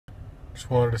Just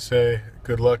wanted to say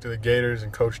good luck to the Gators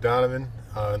and Coach Donovan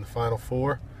in the Final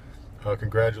Four.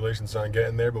 Congratulations on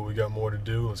getting there, but we got more to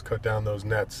do. Let's cut down those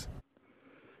nets.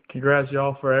 Congrats,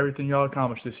 y'all, for everything y'all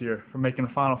accomplished this year, for making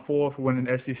the Final Four, for winning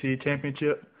the SEC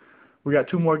championship. We got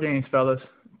 2 more games, fellas.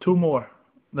 2 more.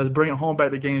 Let's bring it home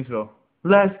back to Gainesville.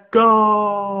 Let's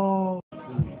go!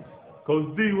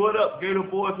 Coach D, what up? Gator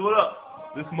boys, what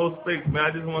up? This is Mo Stakes, man.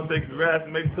 I just want to say congrats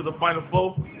and make it to the Final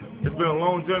Four. It's been a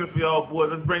long journey for y'all boys.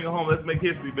 Let's bring it home. Let's make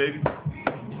history, baby.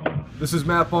 This is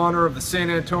Matt Bonner of the San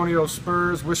Antonio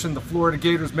Spurs, wishing the Florida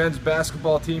Gators men's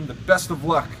basketball team the best of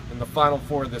luck in the Final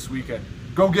Four this weekend.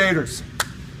 Go Gators!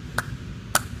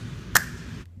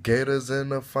 Gators in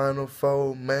the Final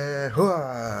Four, man.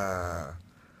 Hooah!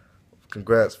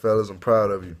 Congrats, fellas. I'm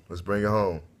proud of you. Let's bring it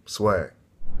home. Swag.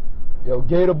 Yo,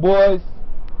 Gator boys.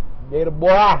 Gator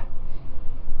boy.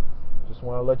 Just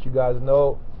want to let you guys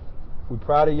know we're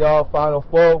proud of y'all, Final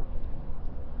Four.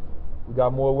 We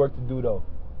got more work to do, though.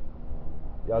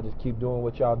 Y'all just keep doing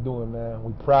what y'all doing, man.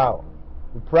 We proud.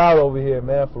 We proud over here,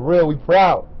 man. For real, we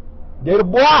proud. Gator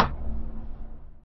boy!